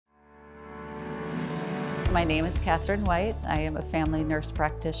My name is Katheryn White. I am a family nurse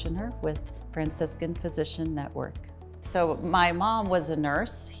practitioner with Franciscan Physician Network. So my mom was a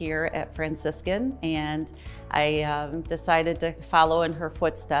nurse here at Franciscan, and I decided to follow in her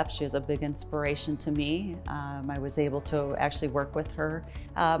footsteps. She was a big inspiration to me. I was able to actually work with her.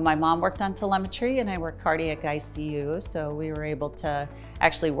 My mom worked on telemetry and I worked cardiac ICU, so we were able to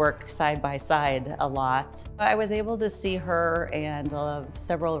actually work side by side a lot. I was able to see her and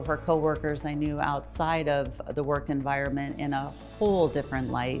several of her coworkers I knew outside of the work environment in a whole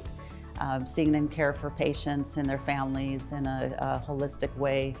different light. Seeing them care for patients and their families in a holistic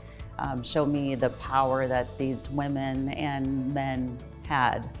way showed me the power that these women and men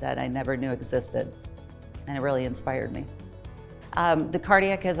had that I never knew existed, and it really inspired me. The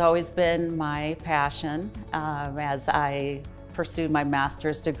cardiac has always been my passion. As I pursued my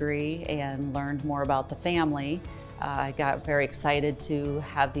master's degree and learned more about the family, I got very excited to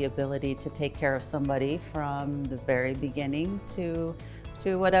have the ability to take care of somebody from the very beginning to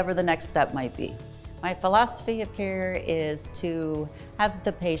whatever the next step might be. My philosophy of care is to have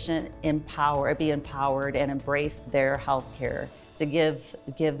the patient be empowered and embrace their health care, to give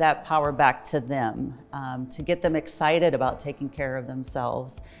that power back to them, to get them excited about taking care of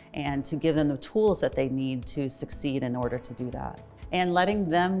themselves, and to give them the tools that they need to succeed in order to do that. And letting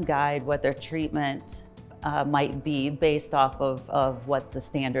them guide what their treatment might be based off of what the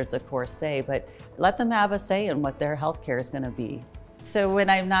standards, of course, say, but let them have a say in what their health care is going to be. So when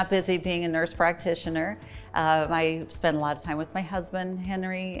I'm not busy being a nurse practitioner, I spend a lot of time with my husband,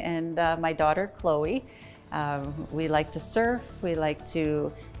 Henry, and my daughter, Chloe. We like to surf, we like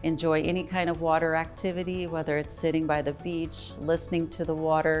to enjoy any kind of water activity, whether it's sitting by the beach, listening to the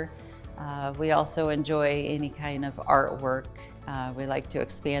water. We also enjoy any kind of artwork. We like to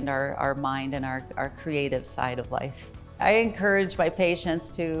expand our mind and our creative side of life. I encourage my patients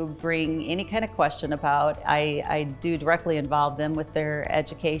to bring any kind of question about. I do directly involve them with their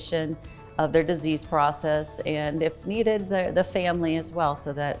education of their disease process, and if needed, the family as well,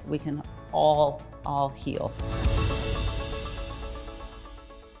 so that we can all heal.